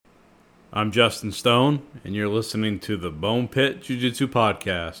I'm Justin Stone, and you're listening to the Bone Pit Jiu-Jitsu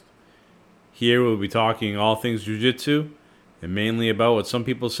Podcast. Here we'll be talking all things jiu-jitsu, and mainly about what some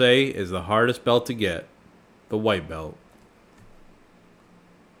people say is the hardest belt to get, the white belt.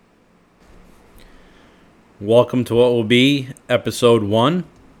 Welcome to what will be episode 1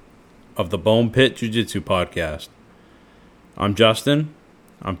 of the Bone Pit Jiu-Jitsu Podcast. I'm Justin.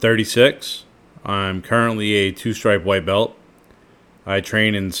 I'm 36. I'm currently a 2-stripe white belt. I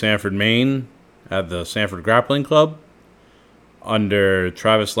train in Sanford, Maine at the Sanford Grappling Club under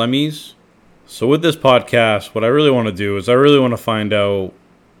Travis Lemmies. So with this podcast, what I really want to do is I really want to find out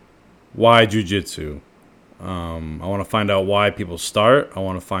why jiu-jitsu. I want to find out why people start. I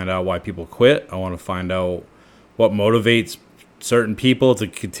want to find out why people quit. I want to find out what motivates certain people to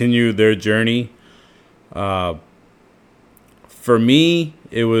continue their journey. For me,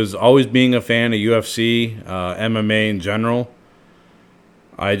 it was always being a fan of UFC, MMA in general.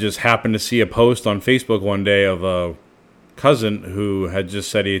 I just happened to see a post on Facebook one day of a cousin who had just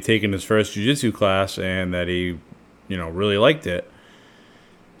said he had taken his first jiu-jitsu class and that he, really liked it.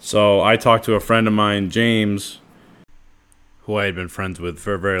 So I talked to a friend of mine, James, who I had been friends with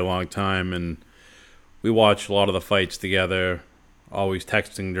for a very long time, and we watched a lot of the fights together, always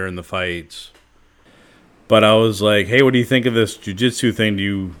texting during the fights. But I was like, hey, what do you think of this jiu-jitsu thing?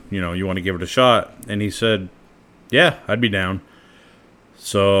 Do you want to give it a shot? And he said, yeah, I'd be down.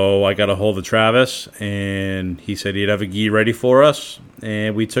 So I got a hold of Travis, and he said he'd have a gi ready for us,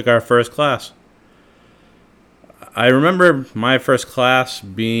 and we took our first class. I remember my first class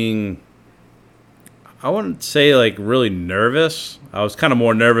being, I wouldn't say like really nervous. I was kind of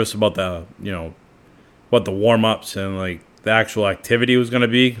more nervous about the, what the warm-ups and like the actual activity was going to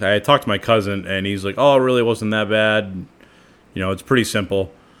be. I talked to my cousin, and he's like, oh, it really wasn't that bad. It's pretty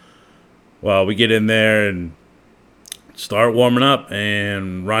simple. Well, we get in there and start warming up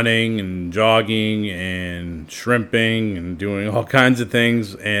and running and jogging and shrimping and doing all kinds of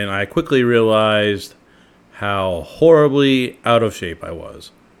things. And I quickly realized how horribly out of shape I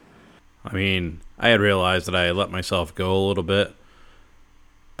was. I mean, I had realized that I had let myself go a little bit,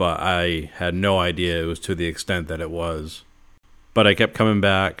 but I had no idea it was to the extent that it was. But I kept coming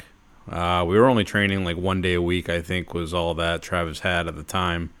back. We were only training like 1 day a week, I think, was all that Travis had at the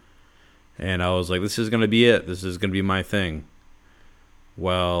time. And I was like, this is going to be it. This is going to be my thing.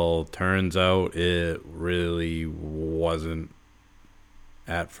 Well, turns out it really wasn't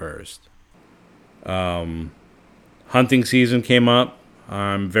at first. Hunting season came up.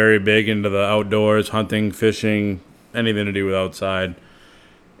 I'm very big into the outdoors, hunting, fishing, anything to do with outside.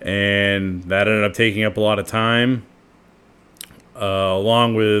 And that ended up taking up a lot of time,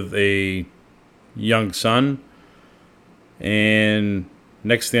 along with a young son. And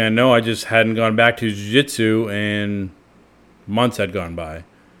next thing I know, I just hadn't gone back to jiu-jitsu, and months had gone by.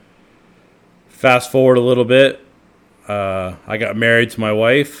 Fast forward a little bit, I got married to my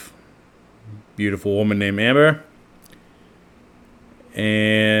wife, beautiful woman named Amber,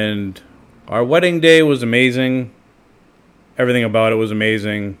 and our wedding day was amazing. Everything about it was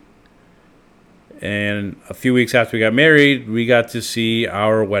amazing. And a few weeks after we got married, we got to see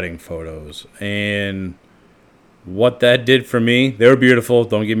our wedding photos, and what that did for me, they were beautiful,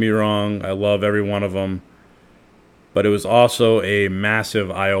 don't get me wrong. I love every one of them. But it was also a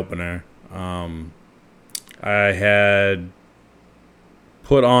massive eye-opener. I had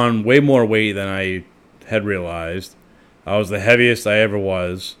put on way more weight than I had realized. I was the heaviest I ever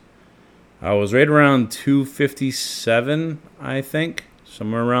was. I was right around 257, I think,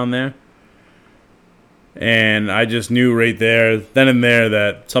 somewhere around there. And I just knew right there, then and there,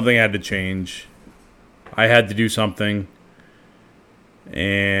 that something had to change. I had to do something,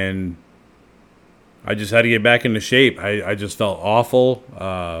 and I just had to get back into shape. I just felt awful.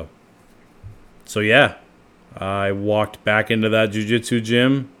 So yeah, I walked back into that jiu-jitsu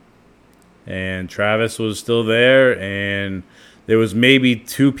gym, and Travis was still there, and there was maybe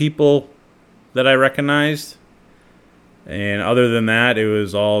 2 people that I recognized. And other than that, it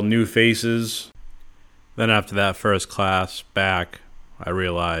was all new faces. Then after that first class back, I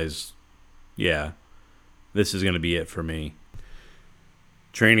realized, yeah, this is going to be it for me.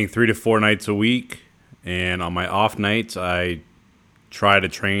 Training 3 to 4 nights a week, and on my off nights, I try to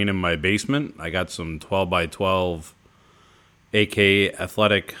train in my basement. I got some 12 by 12 AK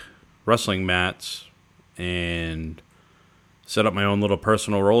athletic wrestling mats and set up my own little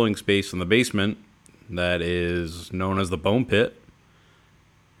personal rolling space in the basement that is known as the Bone Pit,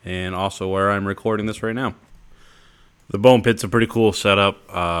 and also where I'm recording this right now. The Bone Pit's a pretty cool setup.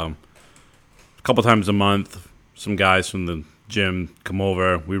 A couple times a month, some guys from the gym come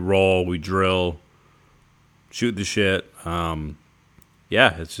over. We roll, we drill, shoot the shit.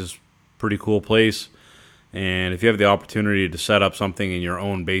 Yeah, it's just pretty cool place. And if you have the opportunity to set up something in your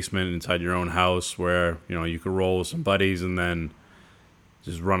own basement inside your own house where, you could roll with some buddies and then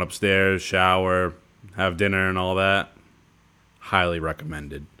just run upstairs, shower, have dinner and all that, highly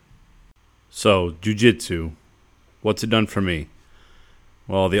recommended. So, jiu-jitsu, what's it done for me?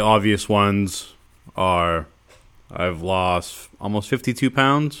 Well, the obvious ones are I've lost almost 52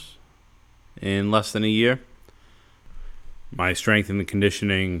 pounds in less than a year. My strength and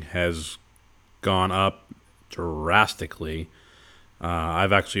conditioning has gone up drastically.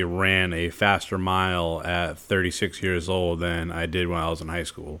 I've actually ran a faster mile at 36 years old than I did when I was in high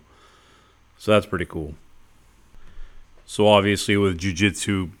school. So that's pretty cool. So obviously with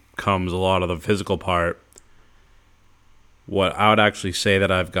jiu-jitsu comes a lot of the physical part. What I would actually say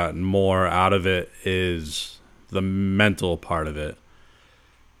that I've gotten more out of it is the mental part of it.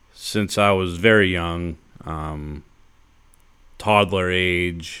 Since I was very young, toddler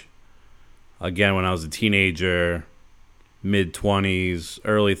age, again when I was a teenager, mid-20s,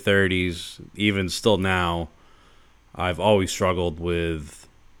 early 30s, even still now, I've always struggled with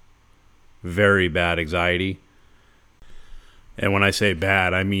very bad anxiety. And when I say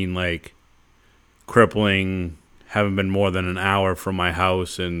bad, I mean like crippling, haven't been more than an hour from my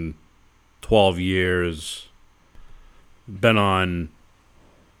house in 12 years, been on,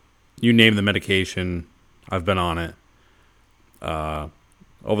 you name the medication, I've been on it.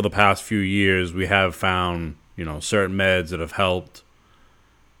 Over the past few years, we have found, certain meds that have helped.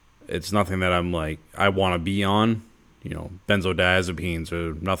 It's nothing that I'm like, I want to be on. Benzodiazepines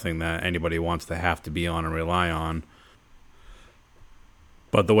are nothing that anybody wants to have to be on and rely on.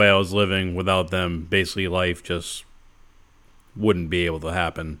 But the way I was living without them, basically life just wouldn't be able to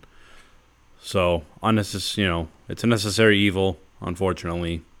happen. So, it's a necessary evil,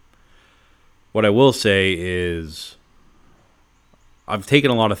 unfortunately. What I will say is I've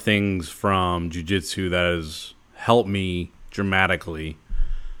taken a lot of things from jiu-jitsu that has helped me dramatically.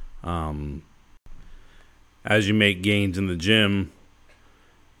 As you make gains in the gym,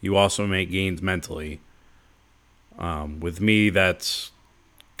 you also make gains mentally. With me, that's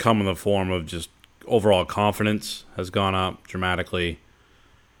come in the form of just overall confidence has gone up dramatically.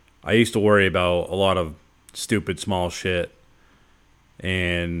 I used to worry about a lot of stupid small shit,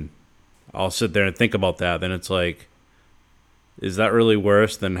 and I'll sit there and think about that. Then it's like, is that really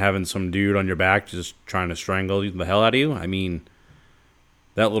worse than having some dude on your back just trying to strangle the hell out of you? I mean,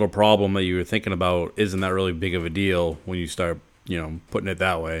 that little problem that you were thinking about isn't that really big of a deal when you start, putting it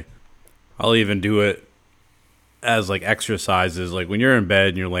that way. I'll even do it as like exercises, like when you're in bed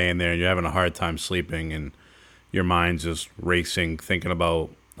and you're laying there and you're having a hard time sleeping and your mind's just racing, thinking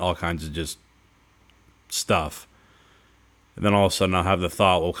about all kinds of just stuff. And then all of a sudden I'll have the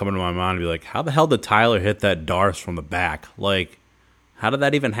thought will come into my mind and be like, how the hell did Tyler hit that Darce from the back? Like, how did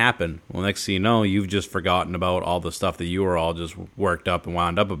that even happen? Well, next thing you know, you've just forgotten about all the stuff that you were all just worked up and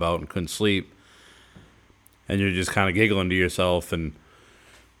wound up about and couldn't sleep. And you're just kind of giggling to yourself. And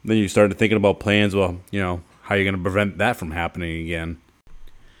then you started thinking about plans, well, how are you going to prevent that from happening again?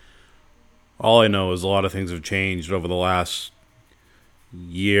 All I know is a lot of things have changed over the last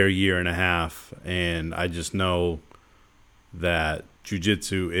year and a half. And I just know that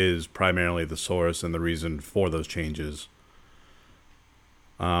jiu-jitsu is primarily the source and the reason for those changes.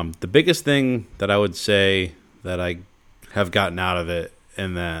 The biggest thing that I would say that I have gotten out of it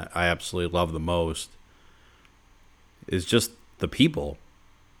and that I absolutely love the most is just the people.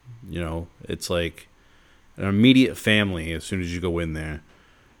 It's like an immediate family as soon as you go in there.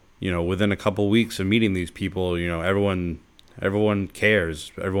 Within a couple weeks of meeting these people, everyone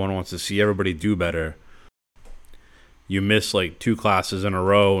cares. Everyone wants to see everybody do better. You miss like 2 classes in a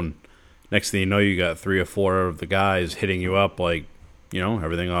row, and next thing you know, you got 3 or 4 of the guys hitting you up like,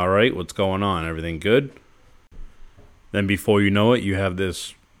 everything all right? What's going on? Everything good? Then before you know it, you have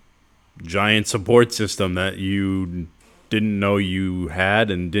this giant support system that you didn't know you had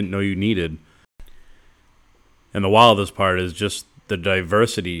and didn't know you needed. And the wildest part is just the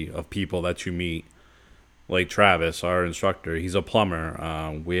diversity of people that you meet. Like Travis, our instructor, he's a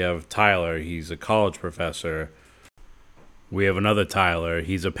plumber. We have Tyler, he's a college professor. We have another Tyler,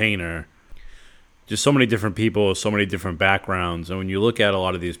 he's a painter. Just so many different people, so many different backgrounds. And when you look at a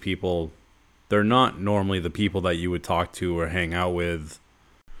lot of these people, they're not normally the people that you would talk to or hang out with.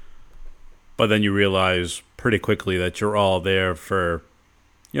 But then you realize pretty quickly that you're all there for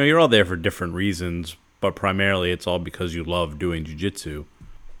different reasons. But primarily it's all because you love doing jiu-jitsu.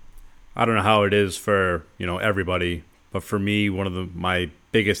 I don't know how it is for, everybody. But for me, one of my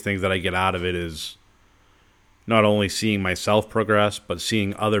biggest things that I get out of it is not only seeing myself progress, but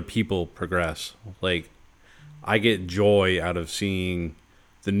seeing other people progress. Like, I get joy out of seeing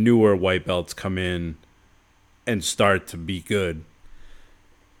the newer white belts come in and start to be good.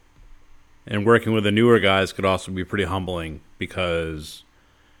 And working with the newer guys could also be pretty humbling because,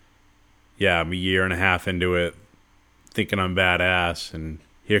 yeah, I'm a year and a half into it thinking I'm badass, and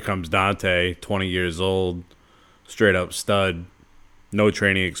here comes Dante, 20 years old, straight up stud, no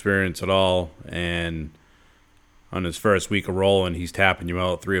training experience at all, and on his first week of rolling, he's tapping you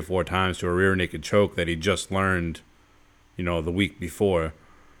out 3 or 4 times to a rear naked choke that he just learned, the week before.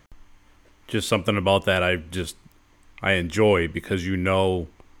 Just something about that I enjoy because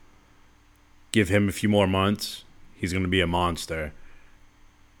give him a few more months, he's going to be a monster.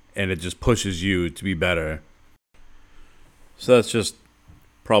 And it just pushes you to be better. So that's just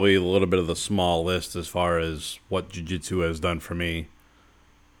probably a little bit of the small list as far as what jiu-jitsu has done for me.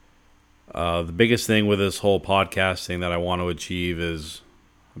 The biggest thing with this whole podcasting that I want to achieve is,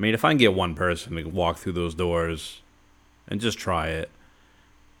 if I can get one person to walk through those doors and just try it,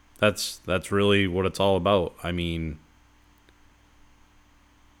 that's really what it's all about. I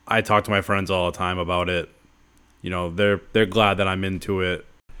talk to my friends all the time about it. They're glad that I'm into it.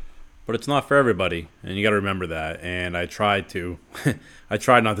 But it's not for everybody, and you got to remember that. And I try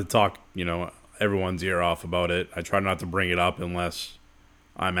not to talk, everyone's ear off about it. I try not to bring it up unless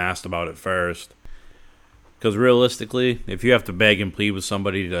I'm asked about it first. Because realistically, if you have to beg and plead with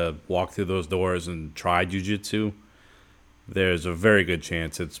somebody to walk through those doors and try jiu-jitsu, there's a very good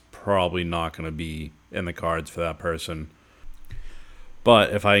chance it's probably not going to be in the cards for that person.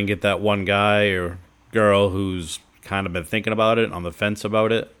 But if I can get that one guy or girl who's kind of been thinking about it, on the fence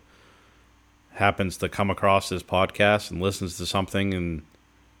about it, happens to come across this podcast and listens to something and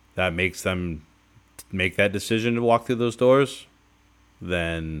that makes them make that decision to walk through those doors,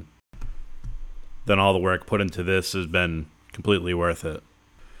 then all the work put into this has been completely worth it.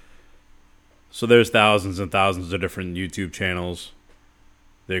 So there's thousands and thousands of different YouTube channels.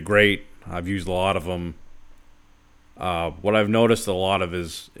 They're great. I've used a lot of them. What I've noticed a lot of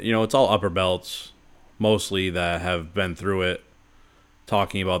is, it's all upper belts, mostly, that have been through it,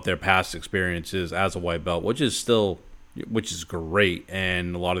 talking about their past experiences as a white belt, which is great.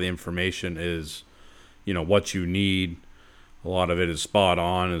 And a lot of the information is, what you need. A lot of it is spot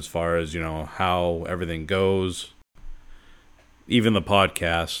on as far as, how everything goes. Even the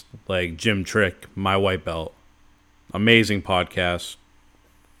podcast, like Jim Trick, My White Belt, amazing podcast.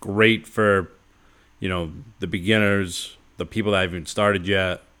 Great for, the beginners, the people that haven't started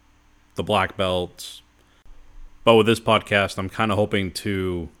yet, the black belts. But with this podcast, I'm kind of hoping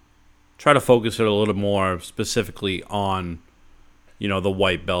to try to focus it a little more specifically on, the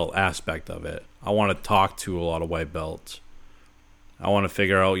white belt aspect of it. I want to talk to a lot of white belts. I want to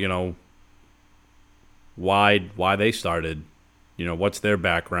figure out, why they started. What's their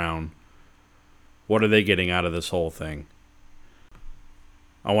background? What are they getting out of this whole thing?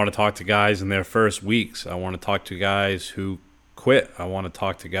 I want to talk to guys in their first weeks. I want to talk to guys who quit. I want to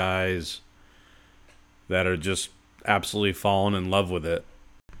talk to guys that are just absolutely falling in love with it.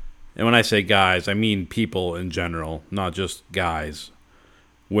 And when I say guys, I mean people in general, not just guys.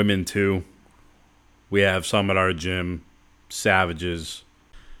 Women too. We have some at our gym, savages.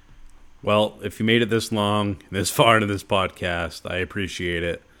 Well, if you made it this long, this far into this podcast, I appreciate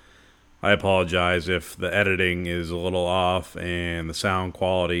it. I apologize if the editing is a little off and the sound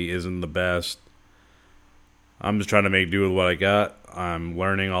quality isn't the best. I'm just trying to make do with what I got. I'm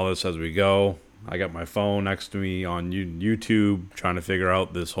learning all this as we go. I got my phone next to me on YouTube, trying to figure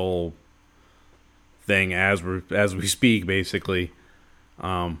out this whole thing as we speak, basically.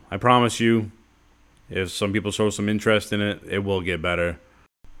 I promise you, if some people show some interest in it, it will get better.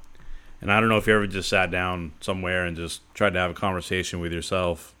 And I don't know if you ever just sat down somewhere and just tried to have a conversation with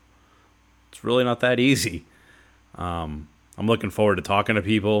yourself. It's really not that easy. I'm looking forward to talking to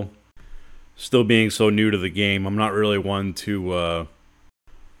people. Still being so new to the game, I'm not really one to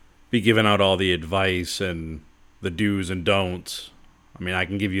be giving out all the advice and the do's and don'ts. I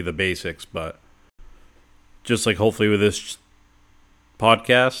can give you the basics, but just like hopefully with this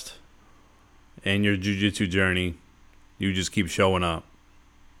podcast and your jiu-jitsu journey, you just keep showing up.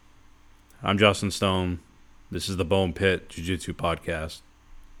 I'm Justin Stone. This is the Bone Pit Jiu-Jitsu Podcast.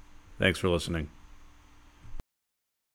 Thanks for listening.